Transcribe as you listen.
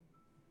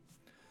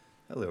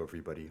Hello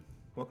everybody,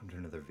 welcome to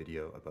another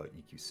video about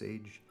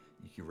EQSage,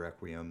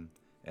 EQRequiem,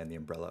 and the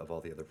umbrella of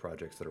all the other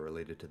projects that are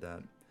related to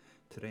that.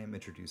 Today I'm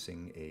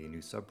introducing a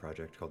new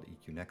sub-project called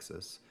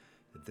EQNexus.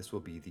 This will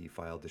be the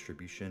file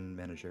distribution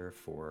manager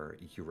for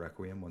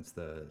EQRequiem once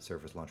the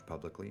servers launch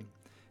publicly,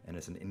 and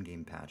it's an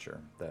in-game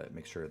patcher that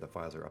makes sure the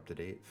files are up to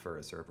date for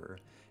a server,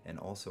 and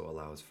also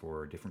allows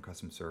for different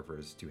custom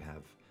servers to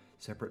have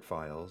separate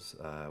files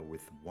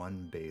with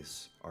one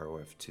base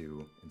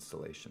ROF2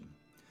 installation.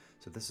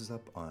 So this is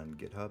up on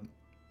GitHub,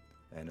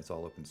 and it's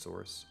all open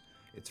source.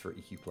 It's for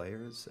EQ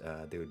players.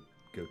 They would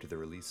go to the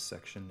release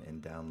section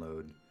and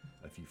download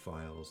a few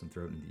files and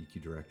throw it in the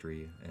EQ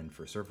directory. And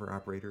for server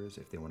operators,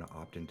 if they want to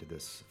opt into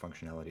this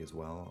functionality as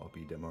well, I'll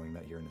be demoing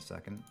that here in a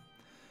second.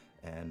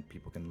 And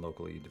people can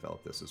locally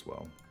develop this as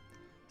well.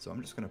 So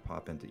I'm just going to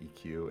pop into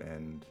EQ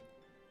and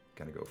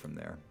kind of go from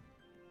there.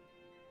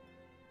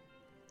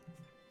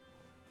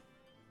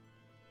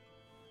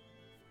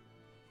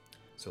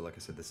 So like I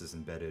said, this is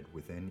embedded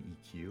within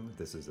EQ.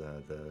 This is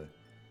the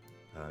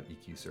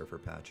EQ server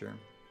patcher.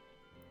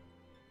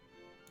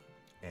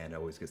 And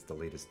always gets the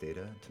latest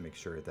data to make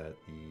sure that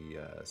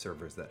the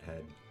servers that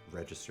had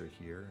registered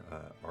here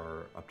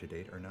are up to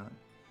date or not.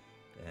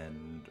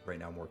 And right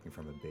now I'm working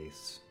from a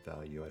base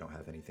value. I don't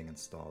have anything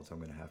installed, so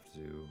I'm going to have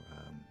to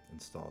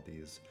install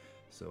these.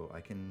 So I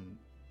can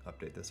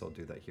update this. I'll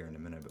do that here in a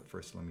minute, but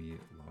first let me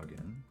log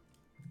in.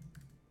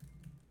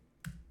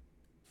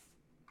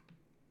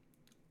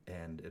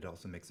 And it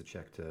also makes a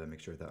check to make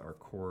sure that our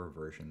core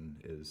version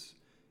is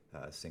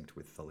synced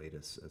with the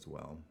latest as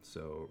well.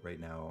 So right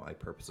now I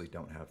purposely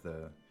don't have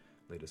the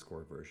latest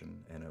core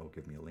version, and it'll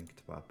give me a link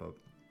to pop up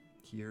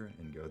here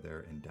and go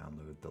there and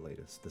download the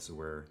latest. This is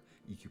where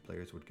EQ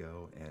players would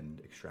go and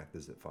extract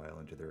the zip file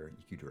into their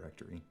EQ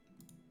directory.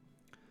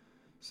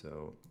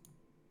 So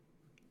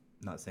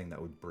not saying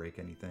that would break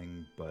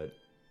anything, but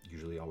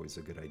usually always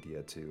a good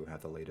idea to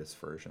have the latest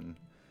version.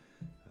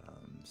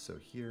 So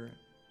here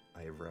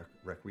I have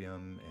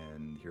Requiem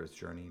and Hero's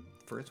Journey.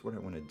 First, what I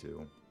want to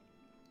do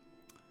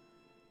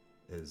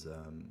is,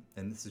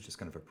 and this is just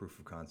kind of a proof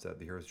of concept,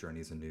 the Hero's Journey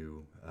is a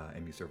new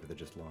EMU server that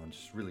just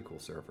launched, really cool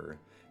server,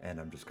 and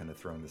I'm just kind of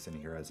throwing this in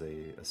here as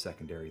a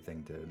secondary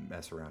thing to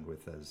mess around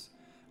with as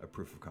a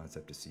proof of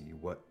concept to see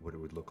what it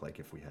would look like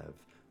if we have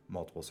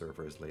multiple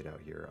servers laid out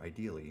here.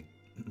 Ideally,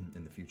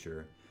 in the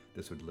future,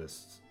 this would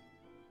list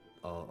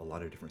a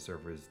lot of different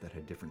servers that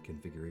had different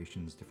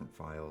configurations, different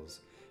files,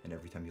 and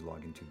every time you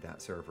log into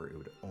that server, it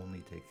would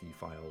only take the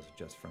files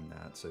just from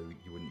that, so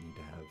you wouldn't need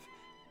to have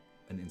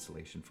an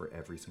installation for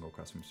every single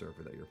custom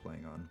server that you're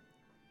playing on.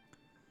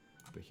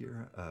 But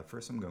here,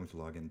 first I'm going to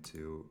log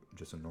into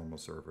just a normal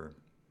server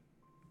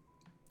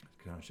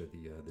to kind of show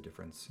the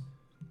difference.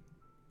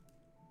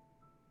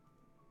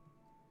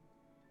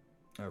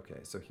 Okay,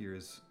 so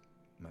here's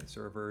my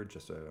server,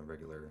 just a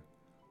regular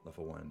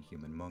level 1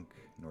 human monk,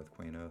 North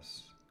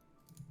Quanos,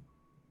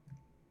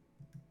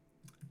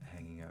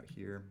 hanging out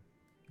here,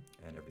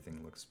 and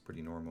everything looks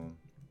pretty normal.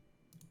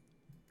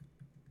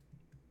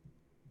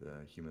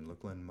 The human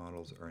Looklin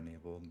models are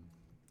enabled.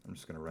 I'm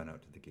just going to run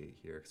out to the gate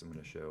here because I'm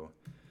going to show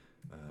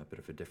a bit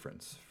of a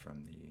difference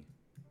from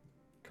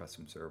the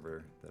custom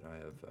server that I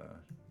have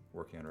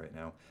working on right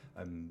now.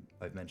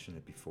 I've mentioned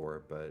it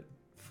before, but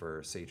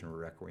for Sage and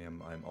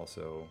Requiem, I'm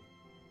also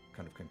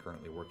kind of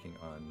concurrently working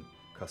on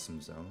custom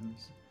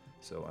zones.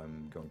 So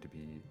I'm going to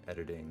be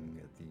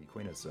editing the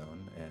Quanos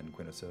zone and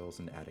Quanos Hills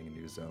and adding a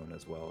new zone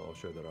as well. I'll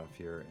show that off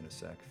here in a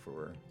sec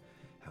for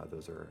how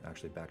those are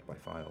actually backed by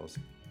files.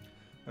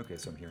 Okay,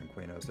 so I'm here in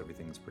Quanos,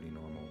 everything's pretty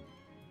normal.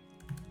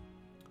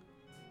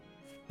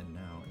 And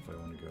now if I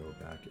want to go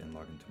back and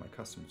log into my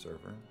custom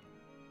server,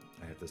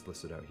 I have this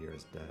listed out here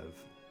as dev.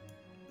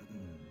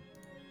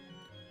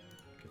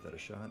 Give that a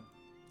shot,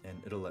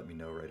 and it'll let me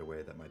know right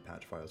away that my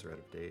patch files are out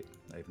of date.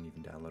 I haven't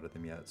even downloaded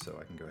them yet, so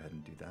I can go ahead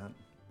and do that.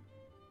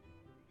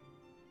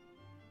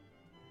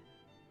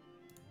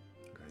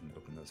 And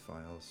open those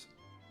files.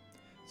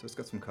 So it's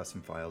got some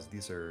custom files.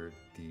 These are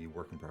the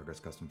work in progress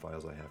custom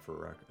files I have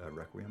for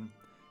Requiem.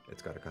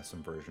 It's got a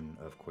custom version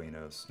of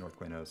Quanos, North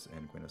Quanos,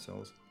 and Quanos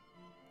Hills,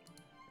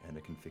 and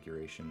a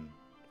configuration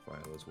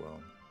file as well.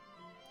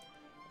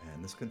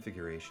 And this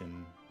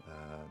configuration,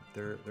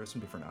 there are some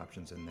different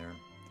options in there.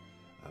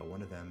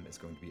 One of them is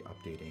going to be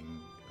updating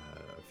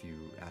a few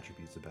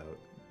attributes about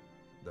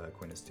the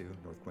Quanos 2,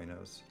 North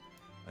Quanos.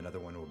 Another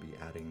one will be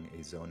adding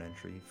a zone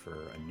entry for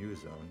a new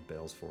zone,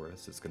 Bales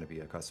Forest. It's going to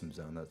be a custom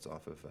zone that's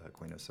off of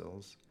Quanos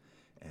Hills,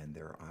 and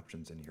there are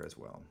options in here as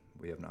well.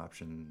 We have an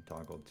option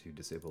toggled to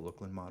disable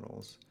Looklin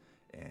models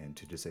and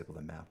to disable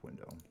the map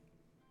window.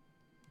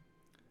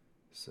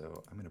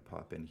 So I'm going to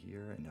pop in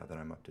here, and now that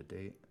I'm up to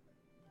date,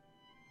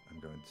 I'm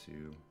going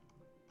to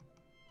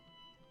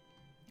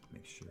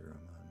make sure I'm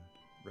on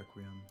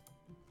Requiem.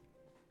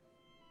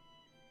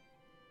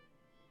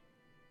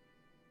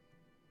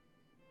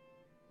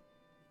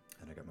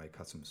 And I got my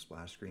custom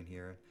splash screen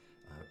here.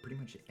 Pretty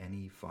much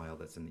any file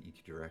that's in the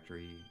EQ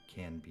directory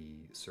can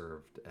be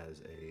served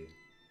as a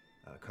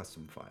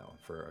custom file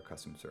for a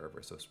custom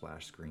server. So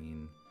splash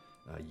screen,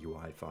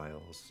 UI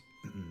files,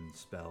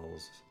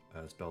 spells,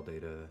 spell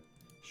data,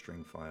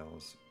 string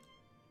files.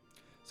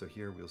 So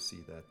here we'll see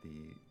that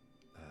the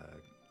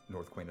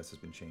North Quanos has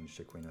been changed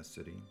to Quanos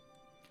City,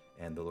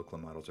 and the local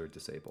models are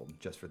disabled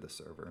just for the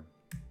server.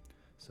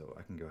 So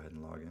I can go ahead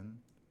and log in,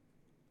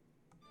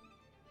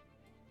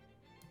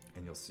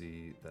 and you'll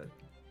see that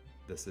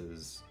this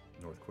is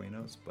North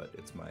Quanos, but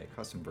it's my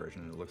custom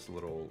version. It looks a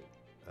little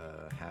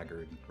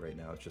haggard right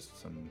now. It's just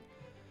some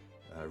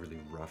really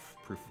rough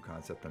proof of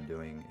concept I'm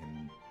doing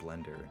in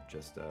Blender,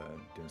 just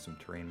doing some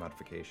terrain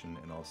modification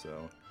and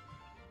also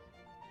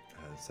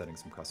setting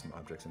some custom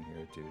objects in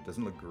here too. It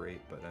doesn't look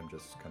great, but I'm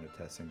just kind of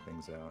testing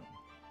things out.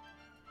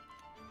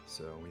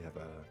 So we have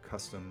a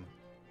custom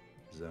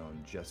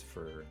zone just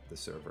for the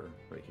server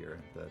right here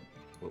that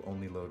will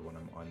only load when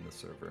I'm on the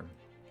server.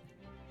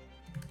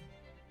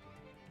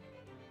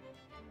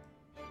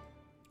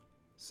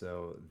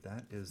 So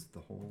that is the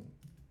whole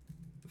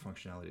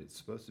functionality. It's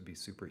supposed to be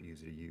super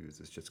easy to use.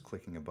 It's just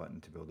clicking a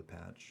button to build a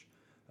patch,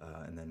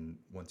 and then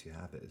once you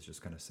have it, it's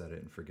just kind of set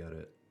it and forget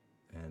it.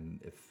 And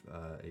if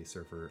a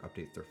server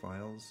updates their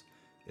files,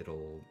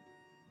 it'll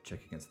check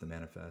against the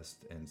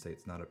manifest and say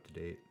it's not up to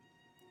date.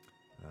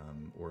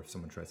 Or if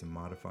someone tries to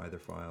modify their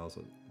files,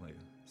 like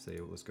say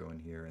let's go in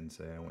here and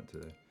say I want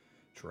to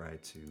try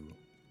to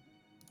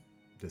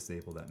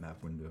disable that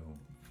map window,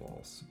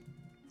 false.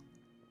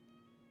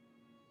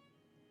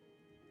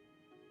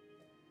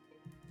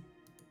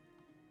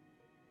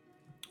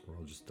 Or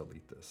I'll just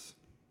delete this.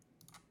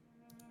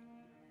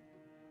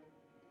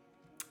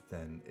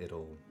 Then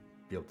it'll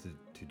be able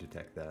to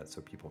detect that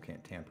so people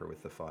can't tamper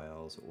with the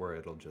files, or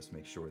it'll just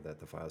make sure that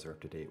the files are up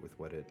to date with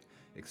what it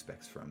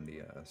expects from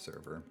the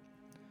server.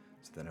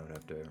 So then I would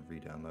have to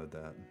re-download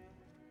that.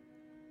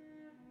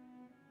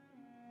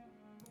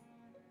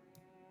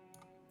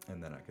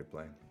 And then I could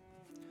play.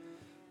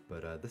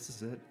 But this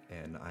is it,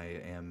 and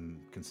I am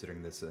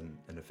considering this an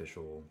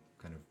official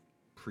kind of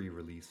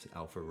pre-release,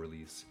 alpha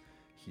release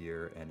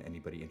here, and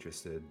anybody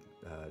interested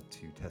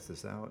to test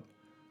this out,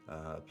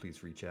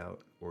 please reach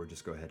out or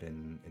just go ahead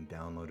and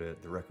download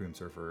it. The Requiem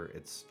server,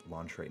 it's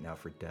launched right now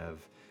for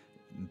dev.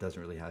 It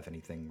doesn't really have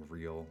anything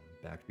real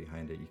backed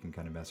behind it. You can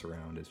kind of mess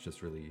around. It's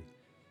just really,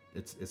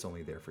 it's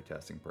only there for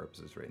testing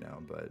purposes right now,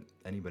 but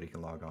anybody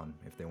can log on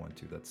if they want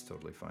to. That's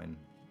totally fine.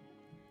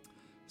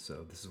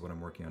 So this is what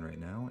I'm working on right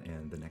now,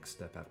 and the next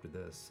step after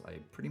this, I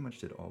pretty much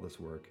did all this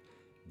work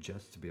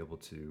just to be able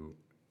to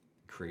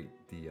create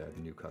the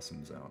new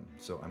custom zone.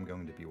 So I'm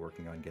going to be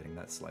working on getting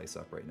that slice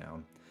up right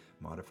now,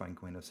 modifying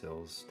Quanos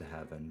Hills to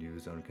have a new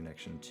zone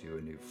connection to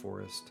a new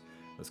forest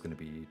that's going to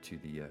be to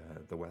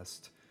the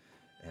west,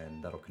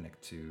 and that'll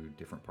connect to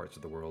different parts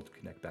of the world,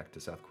 connect back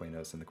to South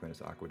Quanos and the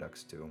Quanos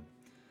aqueducts too.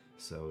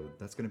 So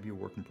that's going to be a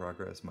work in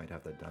progress. Might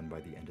have that done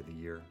by the end of the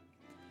year,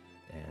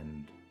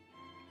 and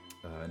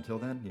until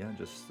then, yeah,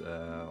 just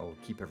I'll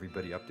keep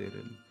everybody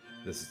updated.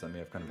 This is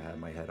something I've kind of had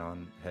my head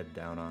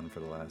down on for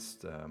the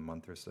last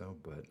month or so,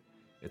 but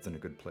it's in a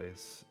good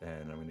place,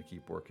 and I'm going to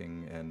keep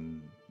working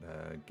and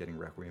getting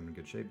Requiem in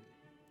good shape.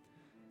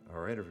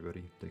 All right,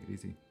 everybody, take it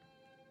easy.